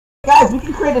guys, we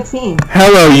can create a team.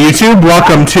 Hello, YouTube.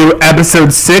 Welcome to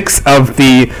episode 6 of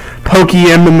the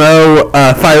MMO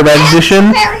Fire Red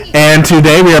Edition. And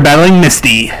today we are battling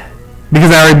Misty.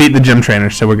 Because I already beat the gym trainer,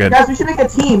 so we're good. Guys, we should make a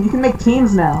team. You can make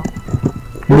teams now.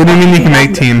 What do you mean you can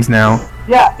make teams now?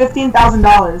 Yeah,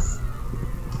 $15,000.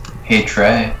 Hey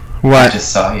Trey. What? I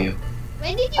just saw you.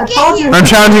 When did you get here? I'm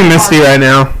challenging Misty right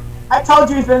now. I told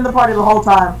you he's been in the party the whole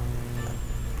time.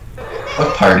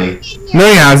 What party? No,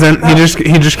 he hasn't. He just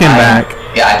came back.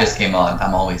 Yeah, I just came on.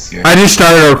 I'm always here. I just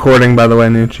started recording, by the way,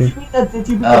 Nucci. Did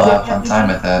you beat Oh, I'll have fun time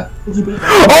with that. Did you beat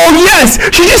Oh yes!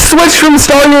 She just switched from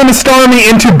Starmie and Starmie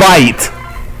into Bite.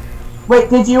 Wait,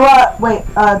 did you,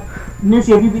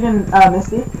 Nucci, have you beaten,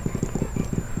 Misty?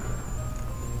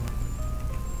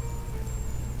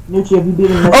 Nucci, have you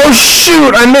beaten Misty? Oh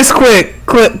shoot! I misclicked.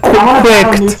 I wanna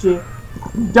battle Clicked.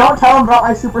 Nucci. Don't tell him about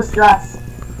my super stress.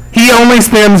 He only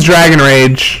spams Dragon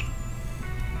Rage.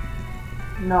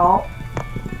 No.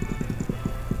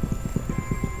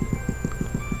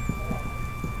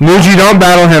 Nucci, don't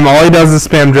battle him. All he does is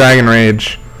spam Dragon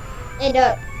Rage. And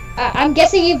I'm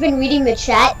guessing you've been reading the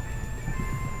chat.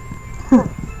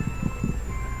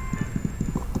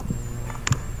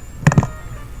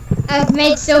 I've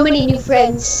made so many new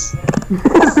friends.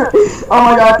 Oh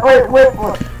my god, wait.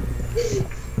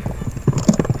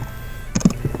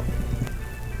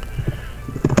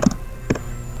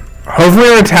 Hopefully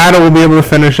Rattata will be able to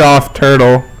finish off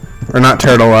Turtle. Or not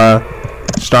Turtle,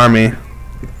 Starmie.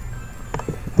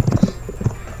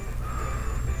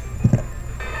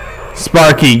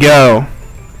 Sparky, go.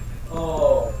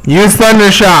 Oh. Use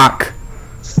Thunder Shock.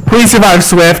 Please survive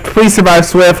Swift. Please survive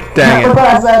Swift. Dang That's it. what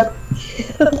I said.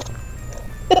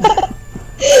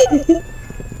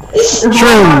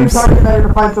 Shrooms. Talking better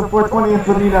to find some 420 and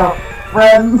some, you know,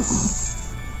 friends.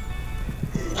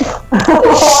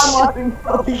 I'm watching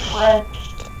Filthy Frank.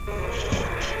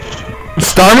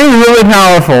 Starmie really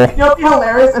powerful. You know what'd be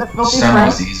hilarious if Filthy Sound Frank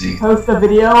was easy. posts a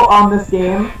video on this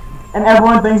game and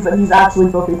everyone thinks that he's actually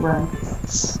Filthy Frank.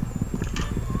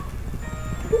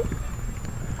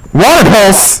 Water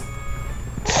Pulse.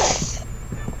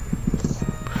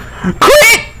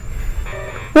 Crit!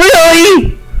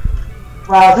 Really?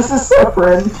 Wow, this is so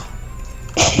cringe.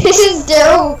 This is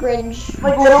terrible cringe.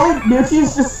 Like, literally,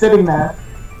 Nucci's just sitting there.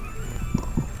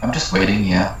 I'm just waiting,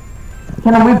 yeah.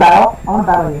 Can we battle? I wanna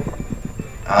battle you.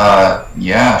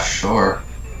 Yeah, sure.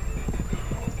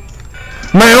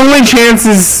 My only chance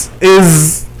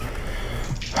is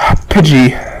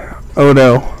Pidgey.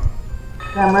 Odo.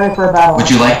 Yeah, I'm ready for a battle.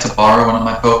 Would you like to borrow one of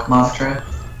my Pokemon, Trey?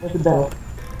 With the battle.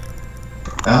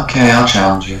 Okay, I'll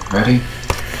challenge you. Ready?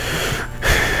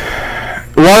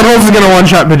 Water Pulse is gonna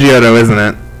one-shot Pidgeotto, isn't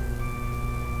it?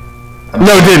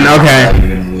 No, it didn't. Okay.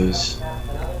 You're gonna lose.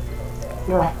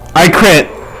 Yeah. I crit.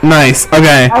 Nice.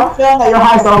 Okay. I was saying that your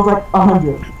highest level was like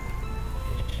 100.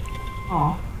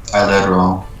 Aw. I led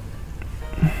wrong.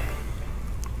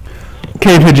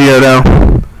 Okay, Pidgeotto.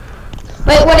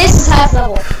 Wait, what is his highest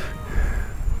level?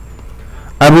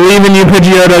 I believe in you,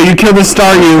 Pidgeotto. You killed the I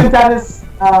Staryu. think that is,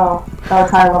 that was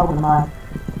higher level than mine.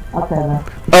 Okay then.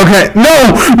 Okay.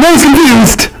 No! No, he's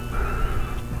confused!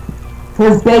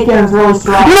 His bacon is really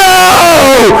strong.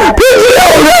 No!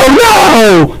 Pidgeotto,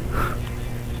 no!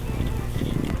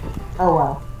 Oh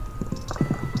wow.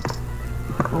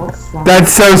 Oh, what's strong?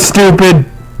 That's so stupid.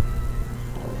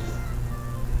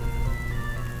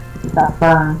 That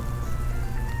burn.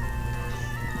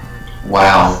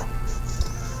 Wow.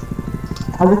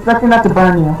 I was expecting that to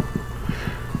burn you.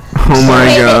 Oh my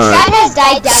Wait, the god. chat has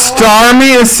died down a lot.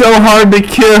 Starmie is so hard to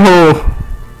kill.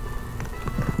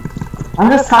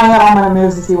 I'm just trying out all my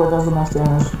moves to see what does the most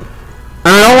damage.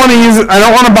 And I don't want to use it. I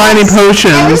don't want to buy any Ever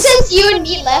potions. since you and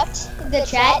me left the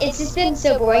chat, it's just been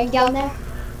so boring down there.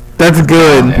 That's Down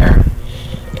good. there.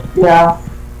 Yeah.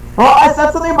 Well, I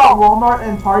said something about Walmart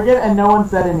and Target, and no one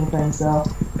said anything, so.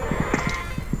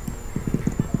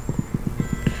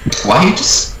 Why are you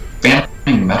just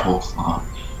spamming Metal Claw?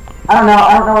 I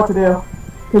don't know what to do.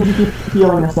 Because you keep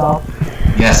healing yourself.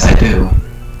 Yes, I do.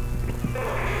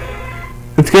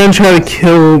 It's gonna try to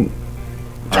kill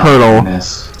Turtle.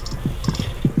 Goodness.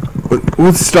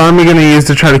 What's Starmie gonna use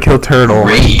to try to kill Turtle?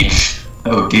 Rage.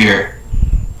 Oh dear.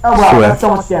 Oh wow, Swift. that's so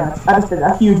much damage. I just did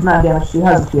a huge amount of damage. She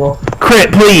has a heal.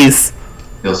 Crit, please.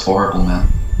 Feels horrible, man.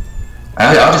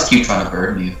 I'll just keep trying to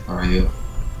burn you for you.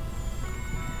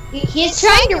 He's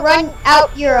trying to run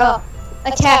out your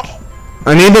attack.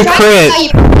 I need to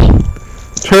crit.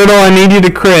 Turtle, I need you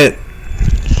to crit.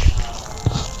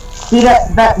 See,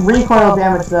 that recoil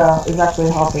damage, though, is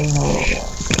actually helping a little bit.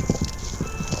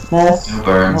 Miss. No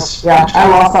burns. Yeah, I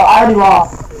lost. I already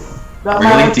lost.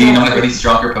 Really? Do you know any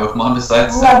stronger Pokemon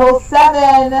besides Level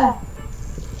 7!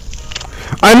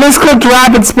 I misclicked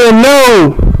rapid spin.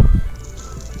 No.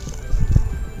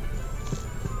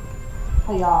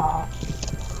 Hey, Ow.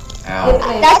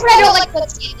 That's what I don't like about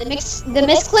this game. The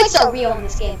misclicks are real in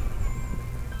this game.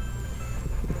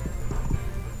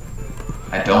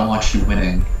 I don't want you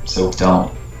winning, so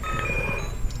don't.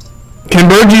 Can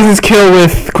Bird Jesus kill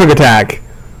with quick attack?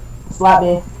 slap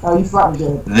me. Oh, you slapped me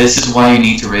good. This is why you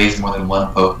need to raise more than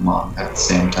one Pokemon at the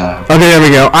same time. Okay, there we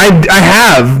go. I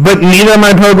have, but neither of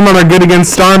my Pokemon are good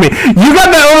against Starmie. You got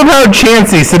that overpowered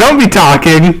Chansey, so don't be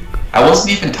talking. I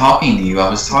wasn't even talking to you. I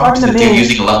was talking to the dude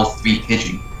using a level 3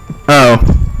 Pidgey. Oh.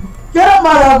 Get up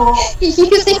my level! Using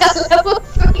a level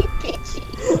 3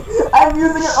 Pidgey. I'm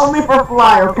using it only for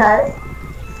fly, okay?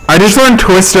 I just learned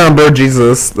Twister on Bird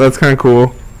Jesus. That's kind of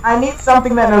cool. I need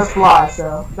something that knows fly,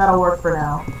 so that'll work for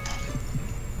now.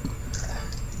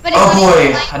 But Oh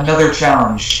boy, another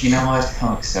challenge. You know what?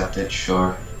 I'll accept it,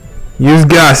 sure. Use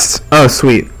Gust. Oh,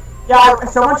 sweet. Yeah,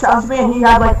 someone challenged me and he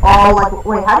had like all like,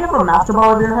 wait, how do you have a Master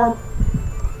Ball over your head?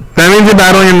 That means you're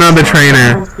battling another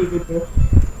trainer.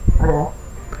 Okay.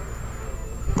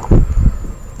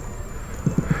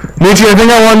 Nietzsche, I think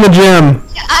I won the gym.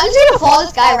 I'm just gonna follow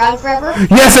this guy around forever.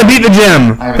 Yes, I beat the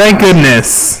gym. Thank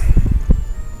goodness.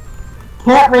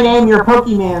 Can't rename your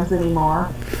Pokemons anymore.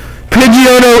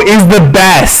 Pidgeotto is the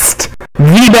best.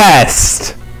 The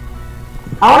best.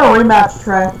 I want a rematch,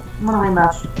 Trey. I want a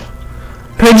rematch.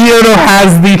 Pidgeotto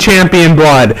has the champion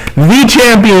blood. The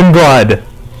champion blood.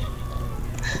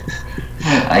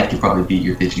 I could probably beat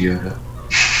your Pidgeotto.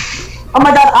 Oh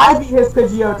my god, I beat his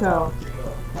Pidgeotto.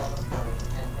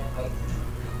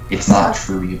 It's not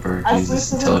truly a bird, I Jesus,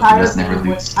 sweeped his until he entire does never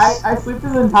team. lose. I sweeped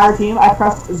his entire team. I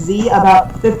pressed Z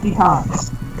about 50 times.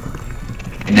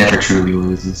 It never truly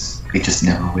loses. It just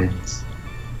never wins.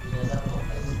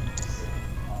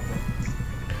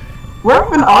 Where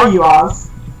even are you, Oz?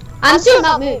 I'm still in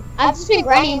Mount Moon. I've just been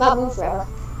grinding in Mount Moon forever.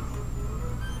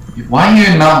 Why are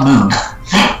you in Mount Moon?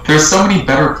 There's so many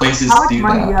better places How to much do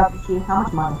money do you that. have to shoot? How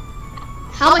much money?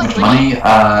 How much Much money?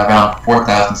 Around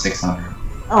 4,600.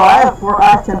 Oh, I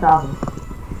have 10,000.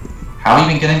 How have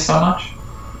you been getting so much?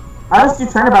 I just do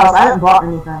trainer battles. I haven't bought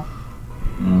anything.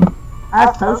 Mm. I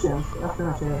have potions. That's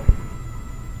pretty much it.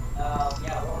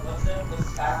 Yeah, what's the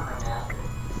Skyrim right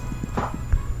now?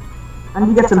 I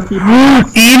need to get some people.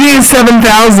 Eevee is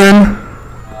 7,000.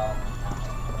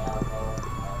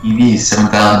 EV is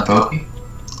 7,000 Poke?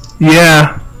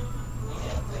 Yeah.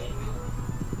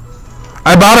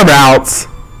 I bought a routes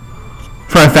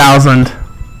for 1,000.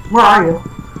 Where are you?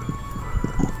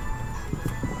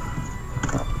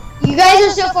 You guys are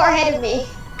so far ahead of me.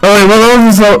 Oh wait, what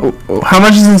was this? How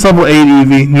much is this level 8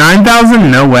 Eevee?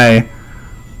 9,000? No way.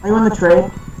 Are you in the trade?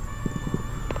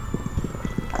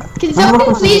 Can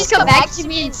someone please come back to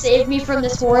me and save me from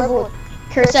this horrible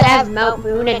curse I have Mount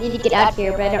Moon? I need to get out of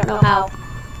here, but I don't know how.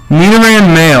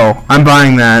 Nidoran mail. I'm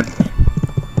buying that.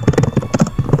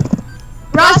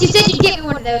 Ross, you said you'd get me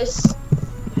one of those.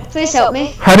 Please help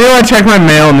me. How do I check my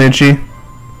mail, Nietzsche?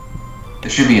 There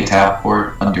should be a tab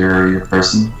port under your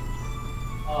person.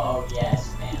 Oh,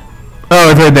 yes, man. Oh,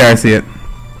 it's right there. I see it.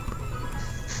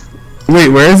 Wait,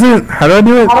 where is it? How do I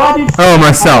do it? How do I do Oh, trade?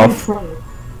 myself. How do I do trade?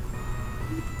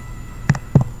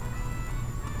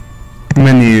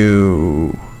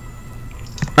 Menu.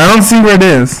 I don't see where it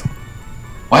is.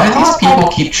 Why do these people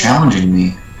keep challenging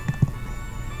me?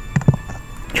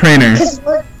 Trainer. Because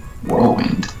we're...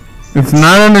 Whirlwind. It's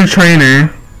not under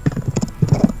trainer.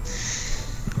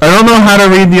 I don't know how to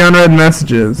read the unread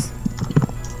messages.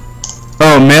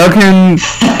 Oh, mail can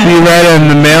be read in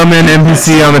the mailman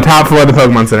NPC on the top floor of the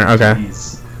Pokemon Center. Okay.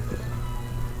 Jeez.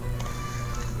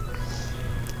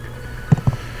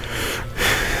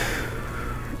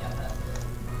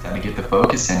 Time to get the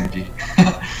focus energy.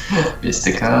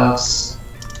 Fisticuffs.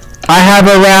 I have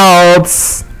a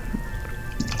routes.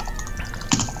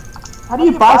 How do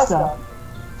you buy stuff?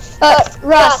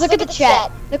 Ross, look at the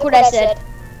chat. Look what I said.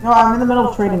 No, I'm in the middle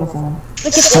of trading with someone. Look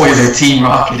at Spoiler, this. Team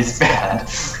Rocket is bad.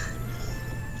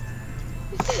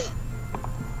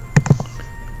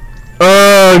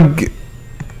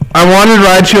 I wanted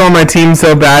Raichu on my team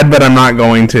so bad, but I'm not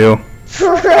going to.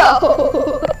 Bro.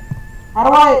 How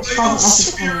do I find an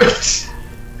extra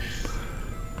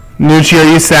Nucci,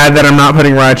 are you sad that I'm not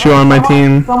putting Raichu on my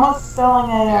team? Someone's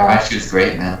selling a. Yeah, Raichu's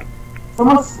great, man.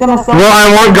 Someone's gonna sell. Well, I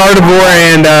want Gardevoir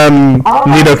and I want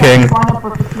Nidoking. Sign up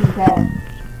for 15K.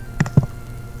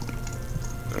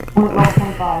 I'm at level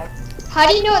 25. How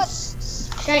do you know it's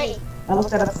shiny? I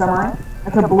looked at its summary.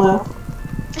 It's a blue.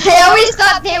 I always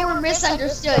thought they were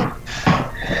misunderstood.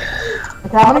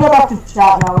 Okay, I'm gonna go back to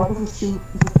chat now. Like, this is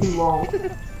too low. I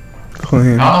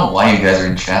don't know why you guys are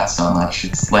in chat so much.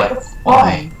 It's like, It's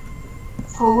why? fun.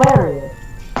 It's hilarious.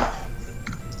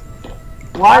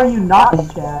 Why are you not in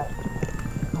chat?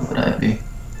 What would I be?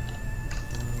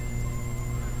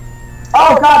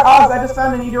 Oh god, Oz, I just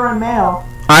found an Eater male.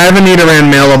 I have a Nidoran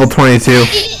male level 22.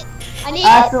 I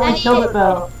accidentally killed it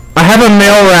though. I have a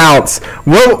male routes.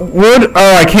 What would...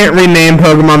 Oh, I can't rename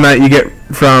Pokemon that you get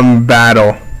from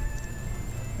battle.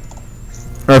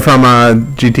 Or from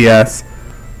GTS.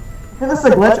 This is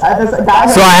a glitch. There's a guy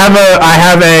So I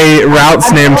have a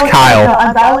routes named Kyle. No,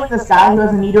 I'm battling this guy who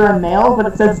has an Eater male, but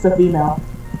it says it's a female.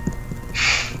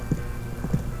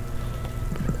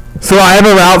 So I have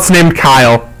a routes named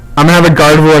Kyle. I'm gonna have a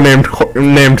Gardevoir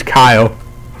named Kyle.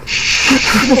 You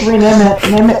can just rename it.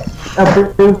 Name it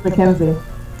Booth McKenzie.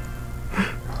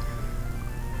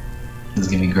 This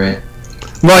is gonna be great.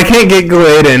 Well, I can't get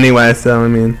Galade anyway, so I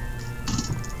mean.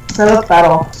 So let's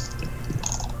battle.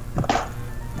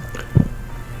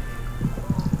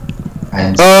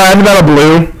 Oh, I have to battle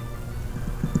Blue.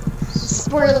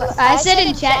 Spoiler. I said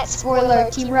in chat, spoiler,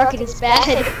 Team Rocket is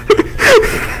bad.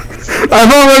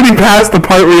 I've already passed the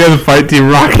part where you have to fight Team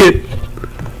Rocket.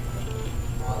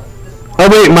 Oh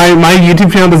wait, my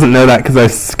YouTube channel doesn't know that because I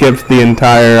skipped the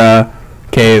entire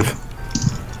cave.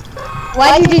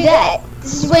 Why do you do that?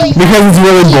 This is what you. Because it's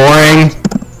really boring.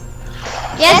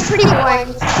 Yeah, it's pretty boring.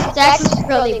 It's actually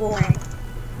really boring.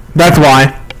 That's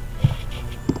why.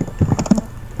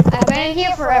 I've been in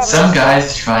here forever. Some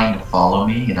guy's trying to follow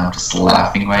me, and I'm just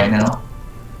laughing right now.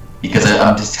 Because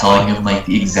I'm just telling him, like,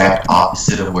 the exact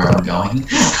opposite of where I'm going.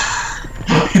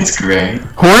 It's great.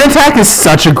 Horn Attack is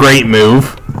such a great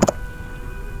move.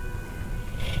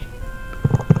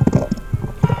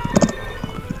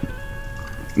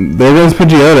 There goes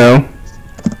Pidgeotto.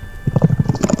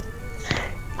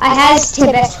 I has the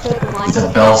best Pokemon. It's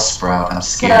a Bellsprout, I'm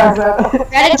scared.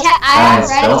 Rat-a-tat. I have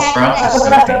Guys, Bellsprout Rat-a-tat. is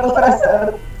so Look what I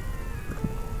said.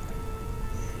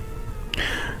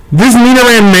 This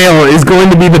Nidoran male is going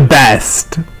to be the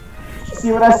best.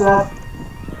 See what I said?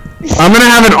 I'm gonna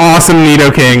have an awesome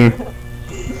Nidoking.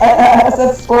 I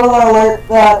said, spoiler alert,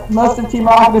 that most of Team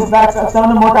Rocket is back, so some of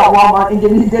them work at Walmart and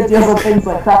give you good deals on things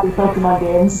like crappy Pokemon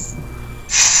games.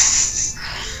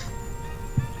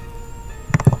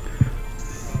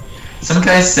 Some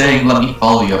guy's saying, let me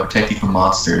follow you, I'll protect you from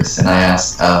monsters. And I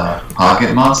asked,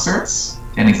 pocket monsters?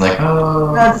 And he's like,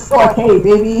 oh... No, just like, hey,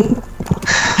 baby.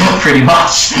 Pretty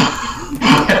much.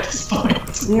 At this point.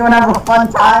 You wanna have a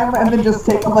fun time and then just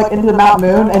take them like into the Mount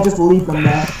Moon and just leave them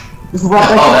there. Just run.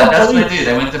 Oh, that's what I did.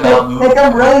 I went to Mount Moon. Take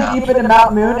them really deep into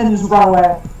Mount Moon and just run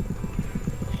away.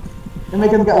 And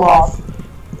make them get lost.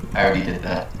 I already did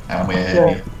that. I'm way ahead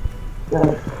of you.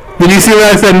 Good. Did you see what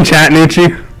I said in chat,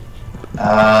 Nucci?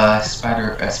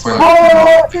 Spoiler.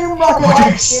 Oh, Team Rocket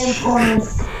likes game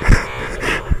corners.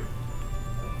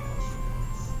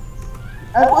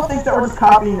 Everyone thinks that we're just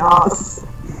copying us.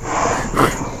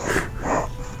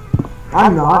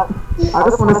 I'm not. I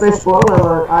just want to say spoiler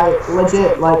alert. I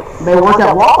legit, like, they work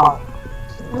at Walmart.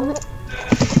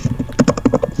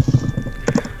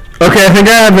 Okay, I think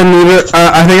I have a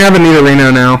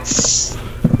Nidorino now.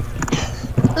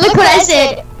 Look what I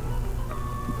said.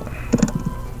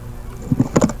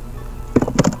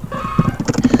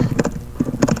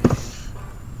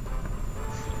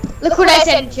 Look what I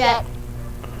said in chat.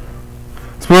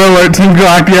 Spoiler alert, Team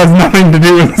Galactic has nothing to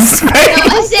do with space. No,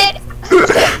 I said. Look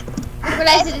what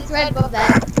I said. It's right above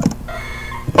that.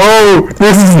 Oh,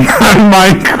 this is not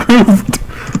Minecraft.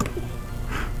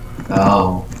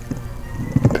 Oh.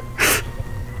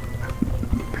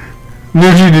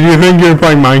 Nucci, did you think you were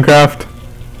playing Minecraft?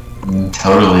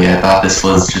 Totally. I thought this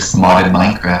was just modded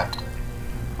Minecraft.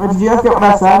 Wait, did you guys get what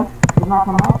I said? Did not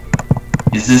come out?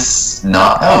 Is this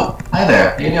not? Oh, hi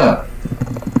there. How you doing?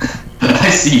 I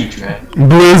see you, Trey.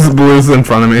 Blue's in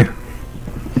front of me.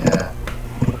 Yeah.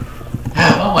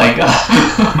 Oh my god.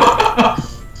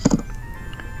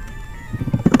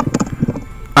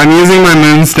 I'm using my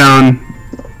Moonstone.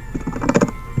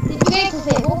 Did you get the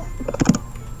table?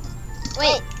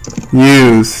 Wait.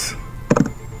 Use.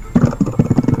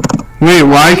 Wait,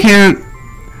 why can't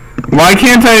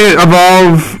I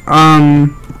evolve,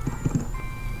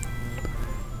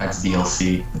 That's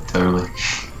DLC. Totally.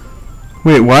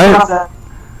 wait, what?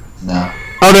 No.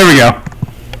 Oh, there we go.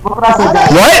 Look what I said,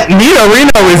 guys. What?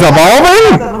 Nidorino is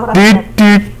evolving?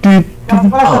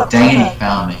 Oh, dang it, he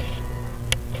found me.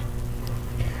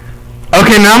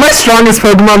 Okay, now my strongest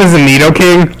Pokemon is a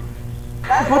Nidoking.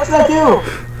 Guys, what should I do?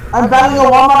 I'm battling a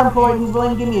Walmart employee who's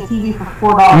willing to give me a TV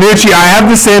for $4. Nucci, I have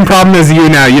the same problem as you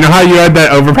now. You know how you had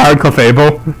that overpowered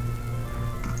Clefable?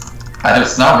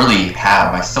 It's not really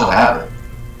have. I still have it.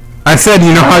 I said,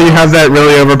 you know how you have that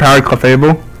really overpowered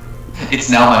Clefable? It's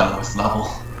now my lowest level.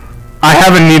 I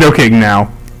have a Nidoking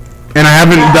now, and I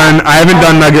haven't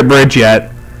done Nugget Bridge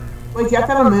yet. Wait, do you have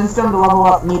to have a Moonstone to level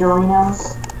up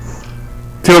Nidorinos?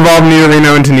 To evolve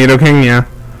Nidorino into Nidoking, yeah.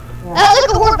 That was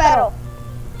like a horde battle.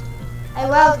 A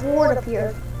wild horde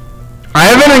appeared. I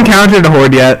haven't encountered a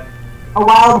horde yet. A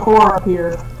wild horde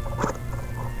appeared.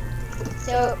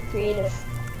 So creative.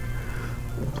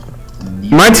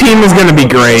 My team is gonna be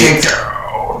great.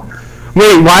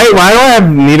 Wait, why do I have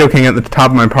Nidoking at the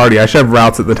top of my party? I should have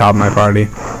Routes at the top of my party.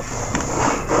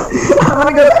 I'm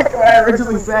gonna go back to what I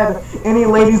originally said. Any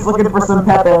ladies looking for some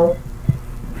Pepe?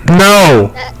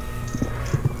 No!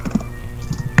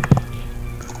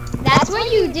 That's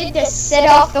what you did to set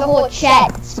off the whole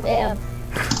chat spam.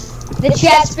 The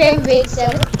chat spam big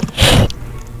 7.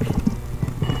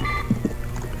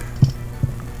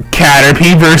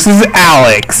 Caterpie versus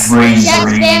Alex. Chat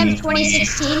spam of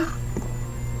 2016.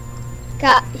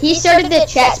 God, he started the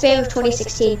chat spam of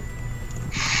 2016.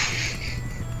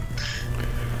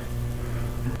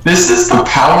 This is the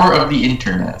power of the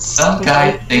internet. Some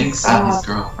guy thinks I'm his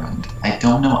girlfriend. I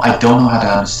don't know how to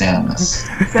understand this.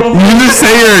 You just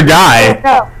say you're a guy.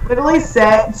 No, literally just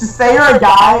say you're a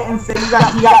guy and say you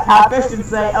got catfished and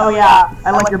say, oh yeah, I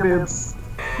like your boobs.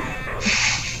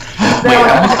 Wait,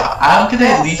 I'm gonna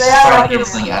at least try to get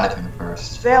something out of him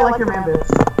first. Say I like your man boobs.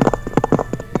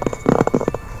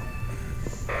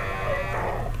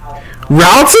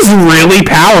 Routes is really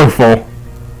powerful.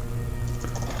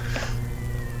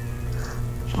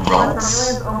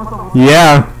 Ralts?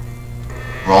 Yeah.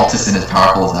 Ralts isn't as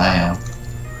powerful as I am.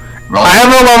 I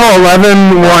have a level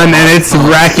 11 one and it's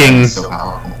wrecking. So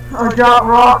powerful. I got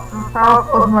rocks as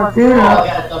powerful as my Oh, dude. I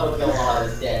got a double kill while I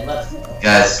was dead. Let's go.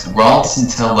 Guys, Ralts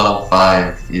until level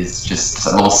 5 is just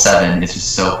level 7 is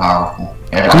just so powerful.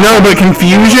 No, but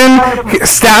confusion,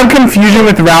 stab confusion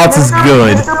with Routes is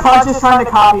good. Mr. Punch is trying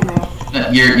to copy me.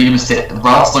 You're mistaken.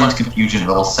 Ralts learns confusion at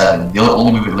level 7. The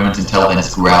only move it learns until then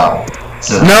is growl.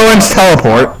 So No one's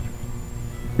teleport.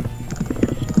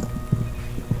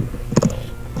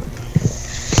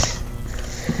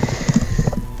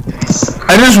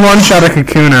 I just one-shot a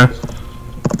Kakuna.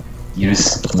 You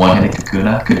just one-hit a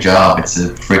Kakuna? Good job, it's a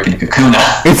freaking Kakuna.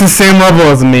 It's the same level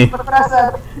as me. But I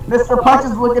said, Mr. Punch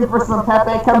is looking for some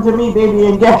Pepe, come to me, baby,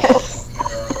 and get it.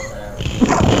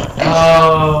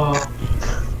 Oh.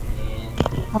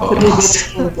 Come to me,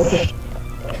 baby, and get it.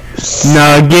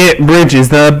 Nugget Bridge is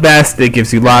the best. It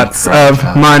gives you lots of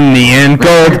money and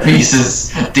gold.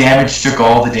 Pieces. Damage took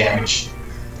all the damage.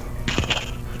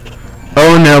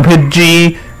 Oh no,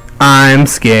 Pidgey, I'm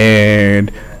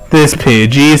scared. This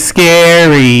Pidgey's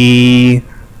scary.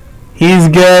 He's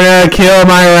gonna kill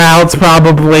my Routes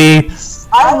probably.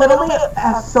 I literally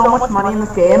have so much money in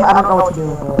this game, I don't know what to do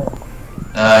with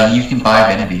it. You can buy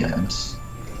vanity items.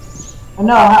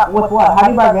 No, with what? How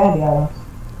do you buy vanity items?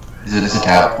 There's a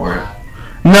tab for it.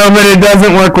 No, but it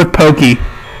doesn't work with Pokey.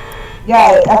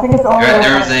 Yeah, I think it's only...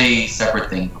 There's a separate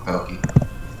thing for Pokey.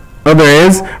 Oh, there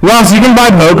is? Ross, you can buy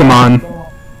Pokemon.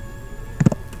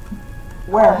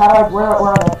 Where? How do where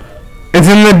are they? It's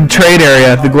in the trade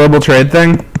area, the global trade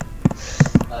thing.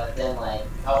 But then, like,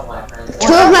 help my friends.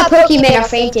 2 of my Pokemon are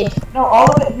fainted. No, all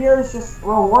of it here is just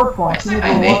reward points. You need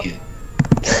I'm reward- naked.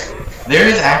 There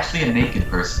is actually a naked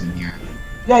person in here.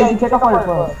 Yeah, you can take off all your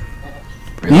clothes.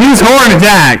 Really? Use Horn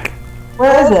Attack!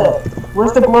 Where is it?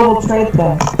 Where's the global trade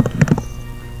thing?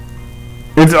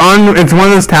 It's one of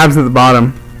those tabs at the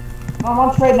bottom. I'm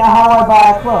on trade now, how do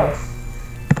I buy clothes?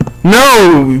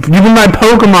 No! You can buy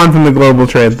Pokemon from the global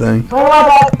trade thing. Where do I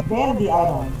buy vanity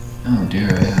items? Oh dear,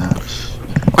 yeah.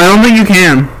 I don't think you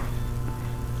can.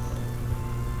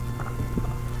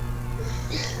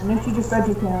 I think you just said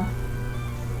you can.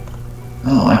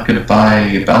 Oh, I could buy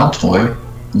a Baltoy.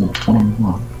 Level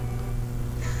 21.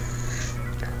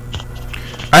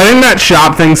 I think that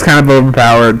shop thing's kind of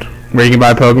overpowered, where you can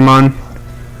buy Pokemon.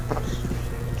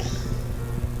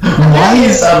 Why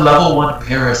is a level 1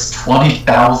 Paris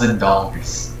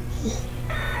 $20,000?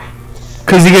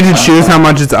 Because you get to choose how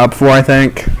much it's up for, I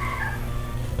think.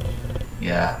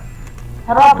 Yeah.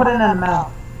 How do I put it in a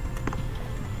mouth?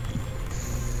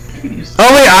 I could use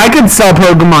Oh wait, I could sell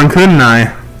Pokemon, couldn't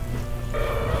I?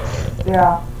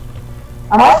 Yeah.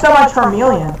 I might sell my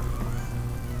Charmeleon.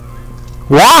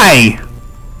 Why?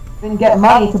 Then get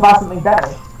money to buy something better.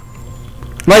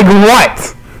 Like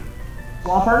what?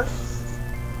 Swampert?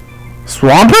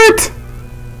 Swampert?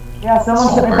 Yeah, someone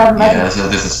sent me Swampert. a Yeah,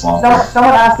 message. this is Swampert.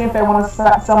 Someone asked me if they want to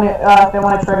sell me, if they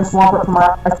want to trade a Swampert for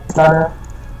my starter.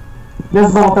 This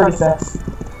is level 36.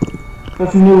 So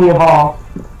it's newly evolved.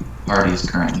 Party is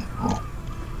currently full.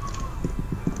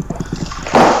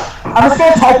 I'm just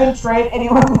gonna type in trade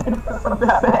anyone looking for some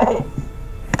Pepe.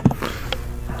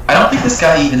 I don't think this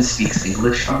guy even speaks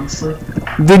English, honestly.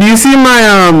 Did you see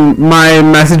my my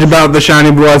message about the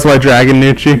shiny blue eyes white dragon,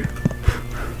 Nucci?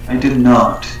 I did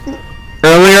not.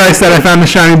 Earlier I said I found a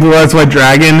shiny blue eyes white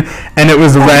dragon, and it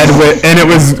was red with and it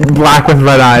was black with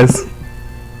red eyes.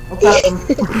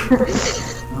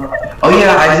 Oh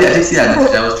yeah, I did see that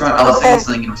message. I was saying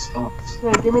something in response.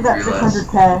 Yeah, give me that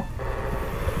 600k.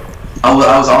 I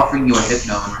was offering you a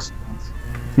hypno in response.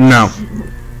 No.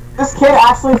 This kid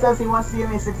actually says he wants to give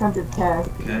me 600k.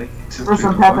 Okay. For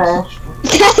some Pepe. That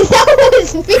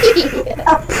was me.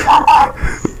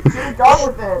 You're gone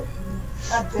with it.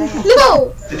 God damn.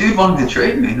 No. The dude wanted to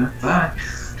trade me. Bye.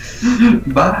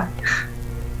 Bye.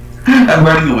 I'm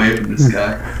running away from this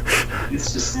guy.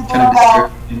 It's just Super kind of repel.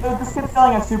 disturbing. This kid's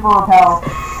selling a super repel.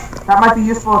 That might be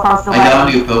useful if I was still I got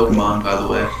a new Pokemon, by the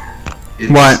way.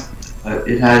 What?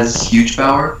 It has huge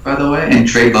power, by the way, and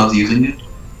Trey loves using it.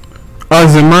 Oh,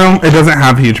 Zimro? It doesn't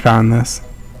have huge power in this.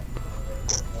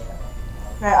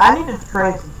 Okay, I need to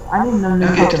trade. I need no new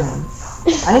Okay.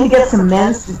 Pokemon. I need to get some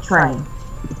mins to train.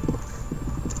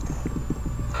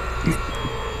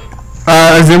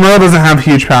 Zimro doesn't have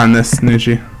huge power in this,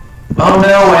 Nucci. Oh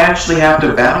no, I actually have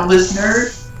to battle this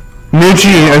nerd?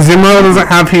 Nucci, Zimro doesn't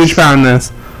have huge power in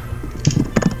this.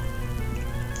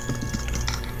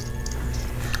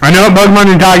 I know what Pokemon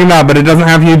you're talking about, but it doesn't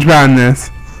have huge power in this.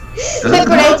 Look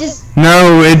what I just.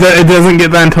 No, it doesn't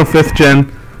get that until 5th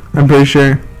gen. I'm pretty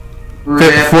sure.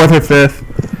 4th or 5th.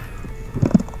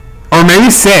 Or maybe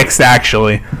 6th,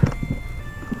 actually.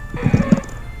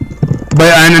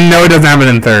 But I know it doesn't have it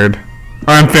in 3rd.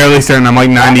 Or I'm fairly certain, I'm like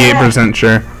 98%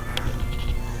 sure.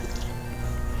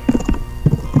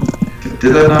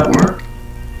 Did that not work?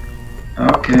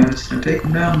 Okay, I'm just gonna take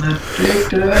him down then. Take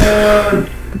down!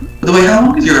 By the way, how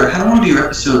long do your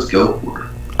episodes go for?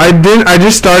 I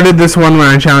just started this one when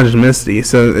I challenged Misty,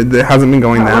 so it hasn't been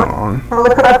going that long. Oh,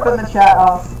 look what I put in the chat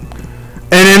off.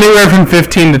 And anywhere from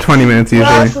 15 to 20 minutes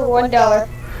usually. For $1.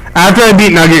 After I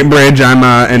beat Nugget Bridge, I'm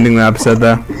ending the episode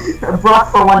though. Brock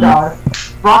for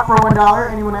 $1. Brock for $1.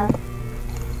 Anyone else?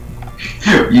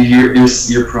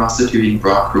 You're prostituting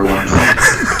Brock for $1.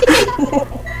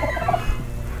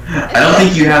 I don't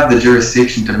think you have the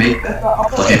jurisdiction to make that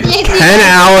claim. 10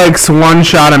 Alex, 1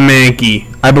 shot of Mankey.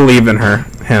 I believe in her.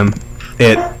 Him.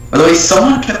 It. By the way,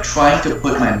 someone kept trying to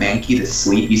put my Mankey to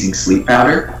sleep using sleep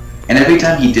powder, and every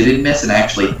time he didn't miss and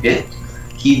actually hit,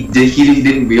 he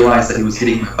didn't realize that he was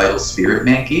hitting my Vital Spirit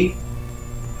Mankey.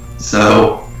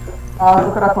 So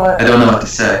Look what I put. I don't know what to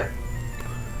say.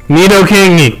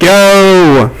 Nidoking,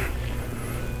 go!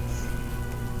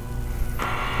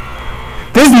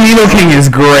 This Nidoking is He's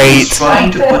great.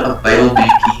 trying to put a Vital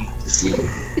Mankey to sleep.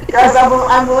 Guys,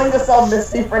 I'm willing to sell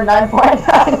Misty for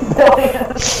 9.9 billion.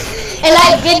 And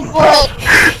I bid for it.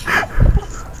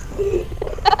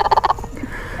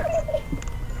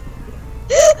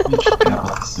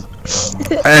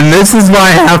 And this is why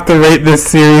I have to rate this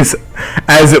series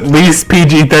as at least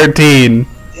PG-13.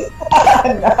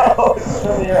 No,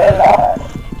 you're not.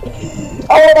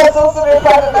 Oh, that's also a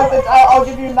private message. I'll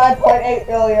give you 9.8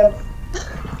 billion.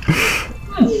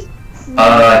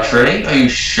 Trey, are you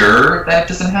sure that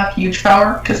doesn't have huge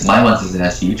power? Because my one says it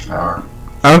has huge power.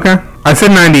 Okay. I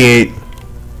said 98.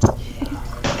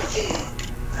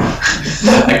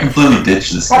 I completely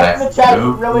ditched this guy. Why does the chat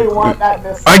really want that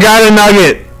Misty? I got a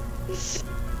nugget.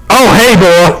 Oh, hey,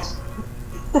 boy.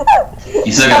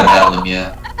 You still gotta battle him,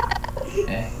 yeah.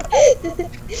 Okay.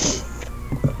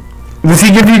 Does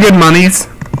he give you good monies?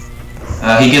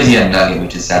 He gives you a nugget,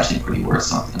 which is actually pretty worth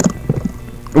something.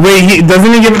 Wait,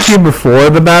 doesn't he give it to you before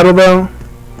the battle, though?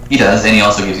 He does, and he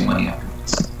also gives you money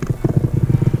afterwards.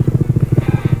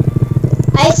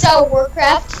 I saw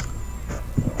Warcraft.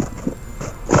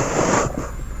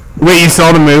 Wait, you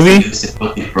saw the movie? Used to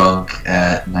put me drunk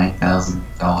at $9,000.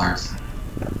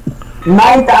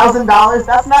 $9,000?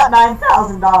 That's not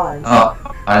 $9,000. Oh,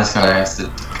 I just got asked to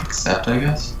accept, I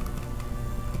guess.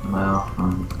 Well,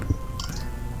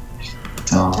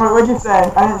 so What'd you say?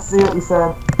 I didn't see what you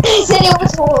said. He said it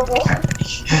was horrible.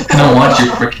 I don't want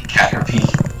your freaking Caterpie.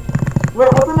 Wait,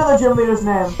 what's another gym leader's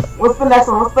name? What's the next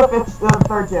one? What's the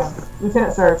third gym?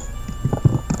 Lieutenant Surge.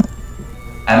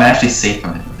 I'm actually safe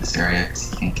from him in this area because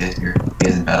he can't get here. He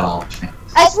hasn't battled me.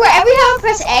 I swear, every time I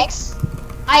press X,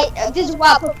 there's a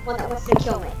wild Pokemon that wants to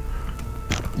kill me.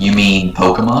 You mean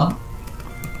Pokemon?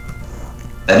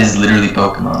 That is literally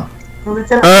Pokemon.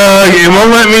 Lieutenant It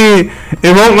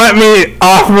won't let me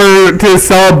offer to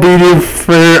sell Voodoo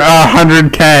for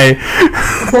 100K.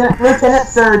 Lieutenant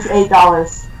Surge,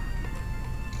 $8.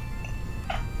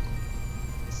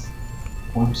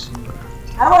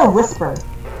 How do I whisper?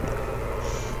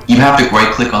 You have to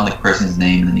right click on the person's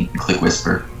name and then you can click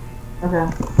whisper. Okay.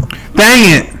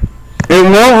 Dang it! It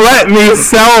won't let me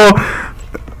sell.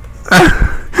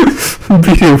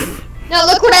 Beef. No,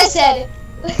 look what I said.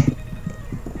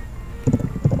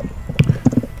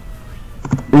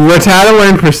 Rattata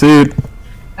in pursuit.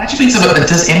 Actually, so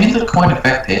does amulet coin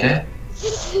affect payday?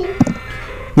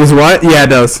 Does what? Yeah, it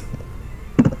does.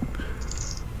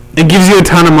 It gives you a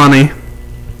ton of money.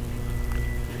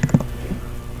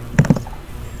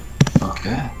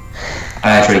 Okay. I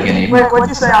actually get it. Wait, what'd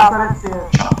you say? I didn't see it.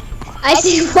 I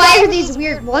see. Why are these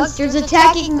weird monsters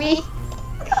attacking me?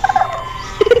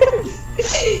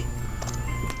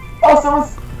 Oh,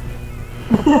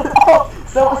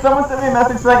 someone sent me a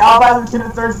message saying I'll buy the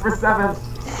Lieutenant Surge for 7.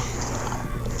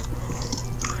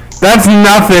 That's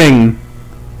nothing.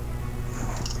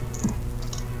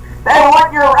 They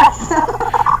want your erection.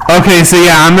 Okay, so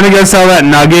yeah, I'm gonna go sell that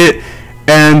nugget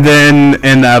and then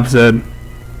end the episode.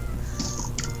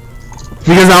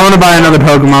 Because I want to buy another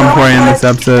Pokemon before I end this They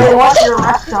epised. want your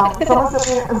rectum. Someone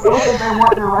said they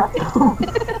want your rectum.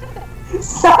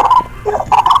 Stop.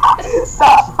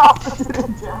 Stop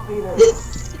prostituting gym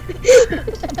leaders.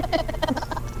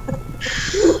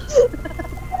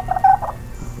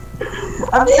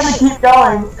 I'm just gonna keep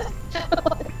going.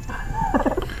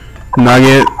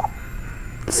 Nugget.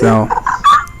 So,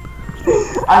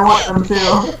 I want them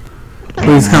to.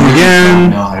 please come I don't again.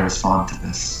 know how to respond to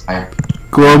this.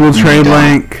 Global trade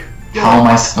link. How am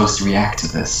I supposed to react to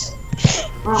this?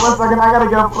 Wait 1 second, I gotta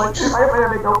go. Like, I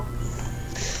gotta go.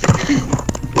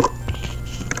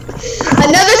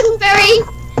 Another Clefairy.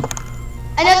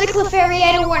 Another Clefairy.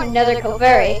 I don't want another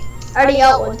Clefairy. I already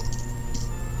got one.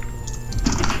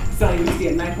 Selling Misty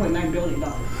at $9.9 billion.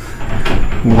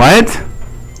 What?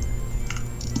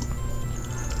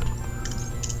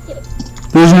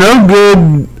 There's no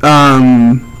good,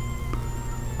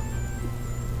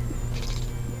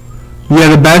 yeah,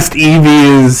 the best EV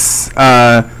is,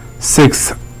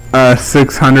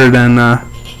 600 and,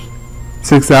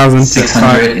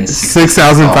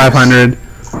 6,500.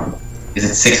 Is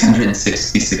it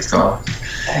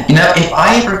 $666? You know, if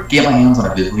I ever get my hands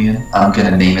on a Vivian, I'm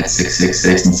gonna name it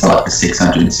 666 and sell it for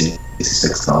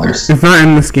 $666. It's not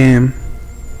in this game.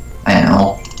 I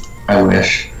know. I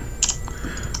wish.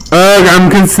 I'm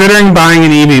considering buying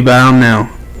an Eevee, but I don't know.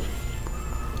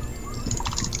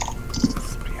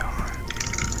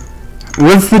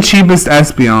 What's the cheapest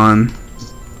Espeon?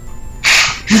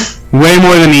 Way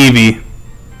more than Eevee.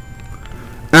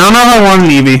 I don't know if I want an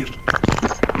Eevee.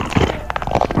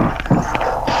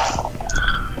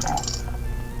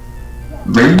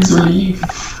 Rains relief.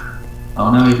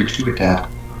 Oh no, you do it, Dad.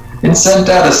 And sent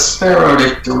out a Sparrow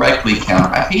to directly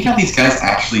count. I hate how these guys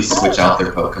actually switch out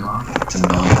their Pokemon. It's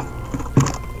annoying.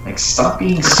 Like, stop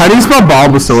being so How do you spell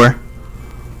Bulbasaur?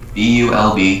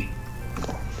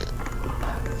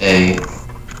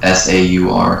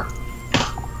 B-U-L-B-A-S-A-U-R.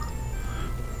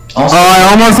 Also, Oh, I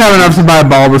almost have enough to buy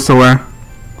Bulbasaur.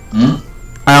 Hmm?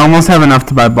 I almost have enough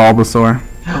to buy Bulbasaur.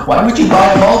 Why would you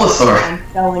buy a Bulbasaur? I'm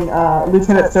selling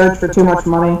Lieutenant Surge for too much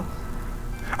money.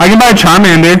 I can buy a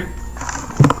Charmander.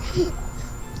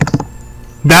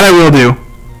 That I will do.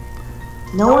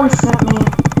 No one sent me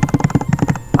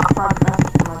a private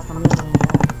message for my Charmander yet.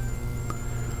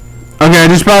 Okay, I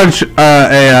just bought a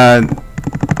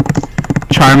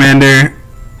Charmander.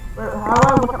 Wait, how do I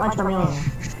look at my Charmander?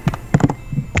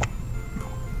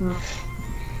 What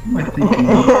am I thinking?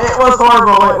 It was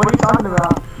horrible. Wait, what are you talking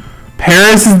about?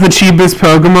 Paris is the cheapest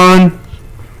Pokemon.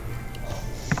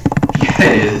 Yeah,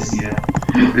 it is, yeah.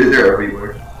 They're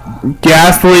everywhere.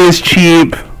 Ghastly is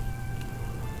cheap.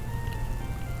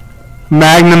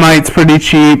 Magnemite's pretty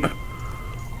cheap.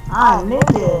 I'm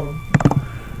naked.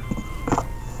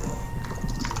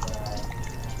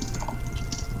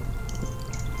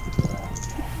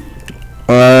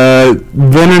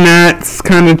 Venonat's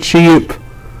kind of cheap.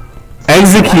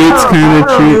 Execute's kind of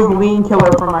I cheap. remove Lean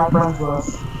Killer from my friends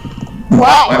list.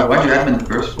 What? Why'd you have him in the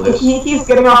first place? He keeps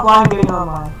getting offline, getting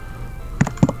online.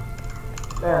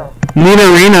 There.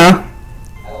 Nidorina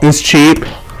is cheap.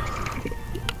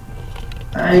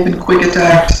 I've been quick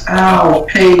attacked. Ow,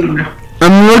 pain.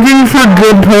 I'm looking for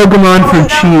good Pokemon for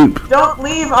cheap. Don't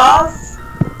leave us!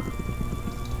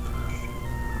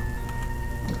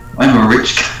 I'm a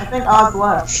rich guy. I think Oz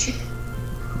left.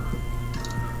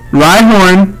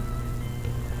 Rhyhorn.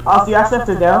 Oz, you actually have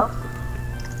to go?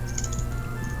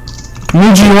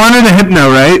 Muji, you wanted a Hypno,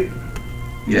 right?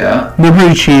 Yeah. They're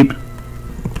pretty cheap.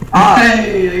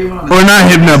 Hey, you want Or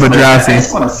not Hypno, but I Drowsy.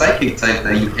 just want a psychic type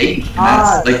that you hate. And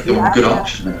Ah, that's like the yeah, good yeah.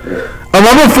 option right there. A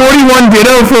level 41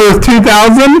 Ditto for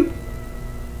 2,000?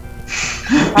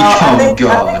 I Oh think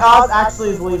god. Oz actually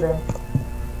is leaving.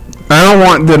 I don't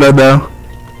want Ditto though.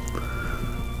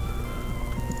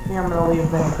 think I'm gonna leave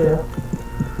then too.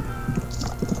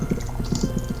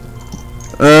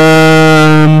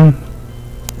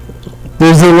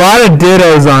 There's a lot of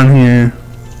dittos on here.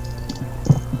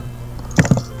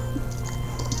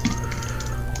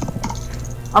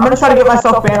 I'm gonna try to get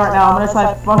myself banned right now. I'm gonna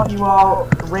type "fuck you all,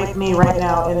 rape me" right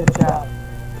now in the chat.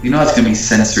 You know it's gonna be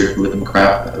censored living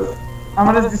crap out of. I'm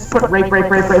gonna just put rape. I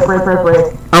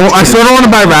sort of want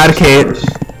to buy Eradicate.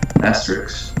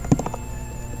 Asterix.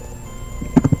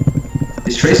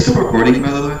 Is Trey still recording,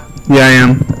 by the way? Yeah, I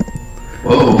am.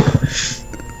 Whoa.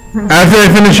 After I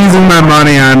finish using my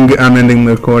money, I'm ending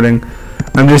the recording.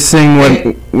 I'm just seeing what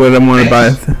I want to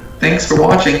buy. Thanks for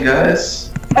watching,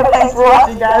 guys. Thanks for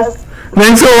watching, guys.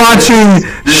 Thanks for watching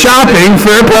Shopping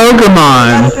for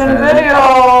Pokemon.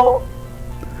 Video.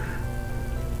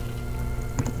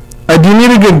 I do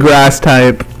need a good grass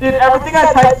type. Dude, everything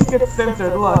I type just gets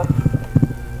censored. Look.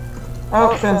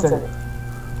 Oh, censored.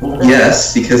 Well,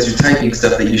 yes, because you're typing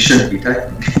stuff that you shouldn't be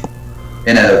typing.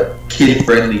 In a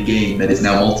kid-friendly game that is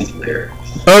now multiplayer.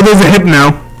 Oh, there's a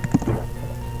Hypno.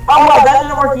 Oh, wow, that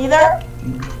didn't work either?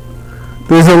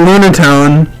 There's a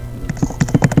Lunatone.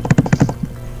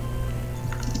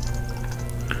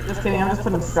 Just kidding, I'm just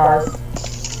putting stars.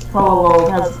 Polo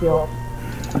has a skill.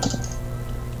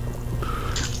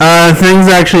 Things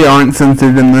actually aren't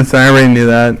censored in this. I already knew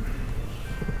that.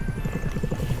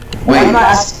 Wait,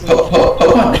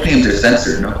 Pokemon nicknames are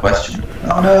censored, no question.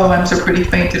 Oh no, I'm so pretty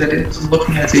fainted, I didn't look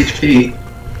at his HP.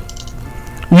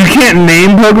 You can't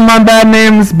name Pokemon bad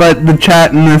names, but the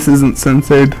chat in this isn't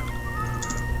censored.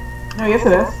 No, yes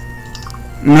it is.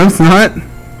 No, it's not.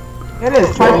 It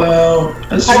is.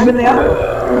 Type in the other.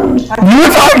 You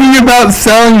were talking about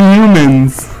selling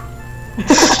humans.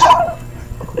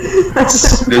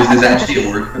 There's actually a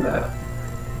word for that.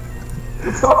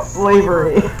 It's called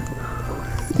slavery.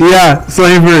 Yeah,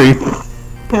 slavery.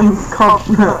 And it's called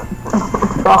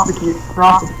prosecute.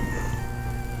 I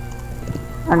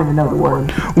don't even know the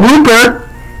word. Whooper.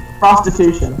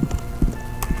 Prostitution.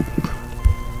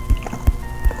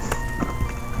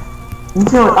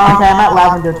 Okay, I'm at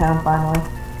Lavender Town finally.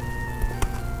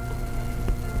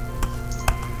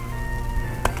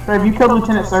 So have you killed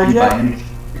Lieutenant Surge yet?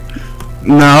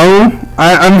 No,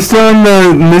 I'm still in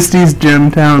the Misty's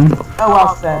gym town. Oh,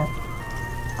 well said.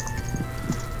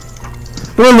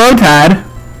 Oh, low Tad.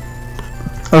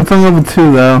 Oh, it's on level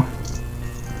 2 though.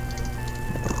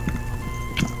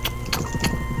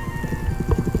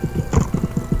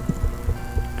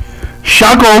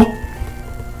 Shuckle!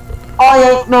 I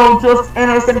ain't no just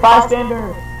innocent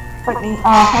bystander. Like me. I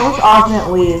wish Oz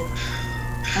didn't leave.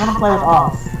 I wanna play with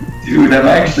Oz. Dude, I'm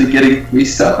actually getting free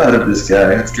stuff out of this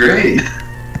guy. That's great.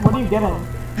 What are you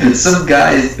getting? Some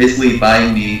guy is basically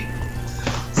buying me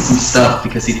some stuff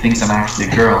because he thinks I'm actually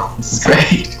a girl. This is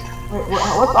great. Wait,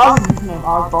 what's Oz's name?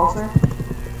 Oz Balser?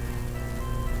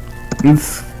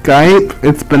 It's Skype,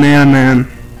 it's Banana Man.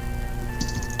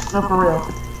 No, for real.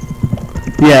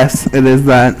 Yes, it is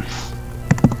that.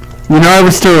 You know I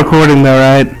was still recording though,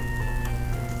 right?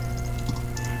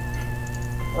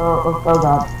 Oh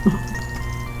god.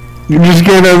 You just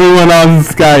gave everyone on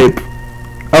Skype.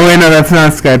 Oh wait, no, that's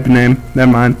not a Skype name.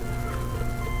 Never mind.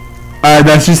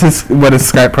 That's just what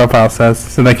his Skype profile says,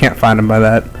 so they can't find him by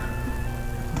that.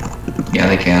 Yeah,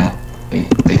 they can.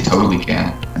 They totally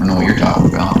can. I don't know what you're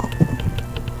talking about.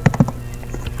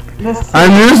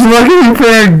 I'm just looking for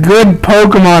a good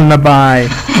Pokemon to buy.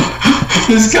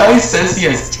 This guy says he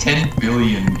has 10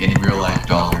 billion in real life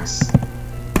dollars.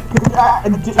 I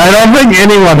don't think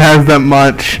anyone has that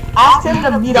much. Ask him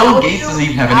to meet up with Gates you. doesn't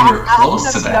even have anywhere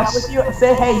close to that. Up with you.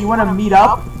 Say, hey, you want to meet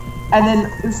up? And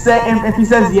then say, and if he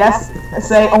says yes,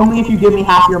 say only if you give me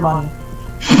half your money.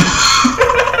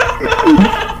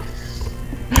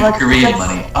 Like, Korean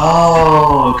money.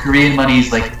 Oh, Korean money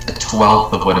is like a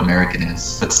 12th of what American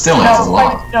is, but still it's a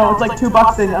lot. No, it's like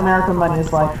 $2 in American money.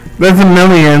 It's like that's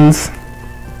millions.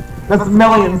 That's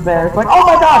millions there. It's like, oh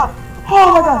my god,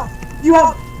 you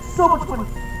have so much money.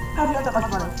 How do you have that much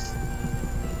money?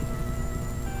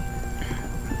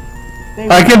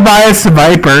 I could buy a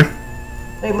Viper.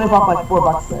 They live off like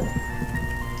 $4 there.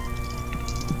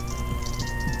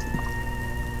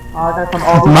 Oh, I gotta come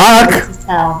all the way to this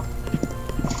town.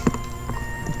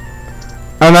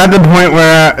 I'm at the point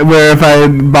where if I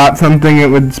bought something, it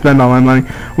would spend all my money.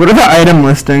 What are the item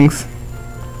listings?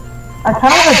 I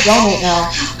kind of want to donate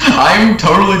now. I'm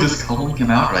totally just calling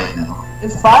him out right now.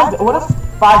 Is what if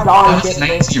 $5 How does get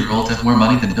a 19-year-old have more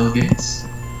money than Bill Gates?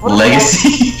 What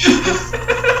Legacy.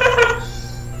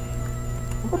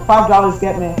 What would $5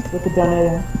 get me with the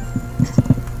donating?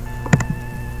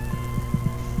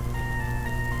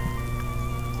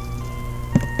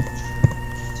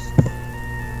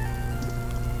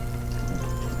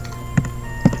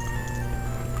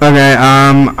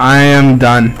 I am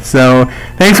done. So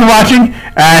thanks for watching.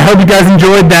 I hope you guys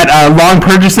enjoyed that long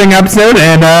purchasing episode,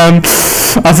 and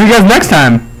I'll see you guys next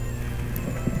time.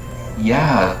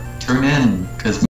 Yeah, turn in, because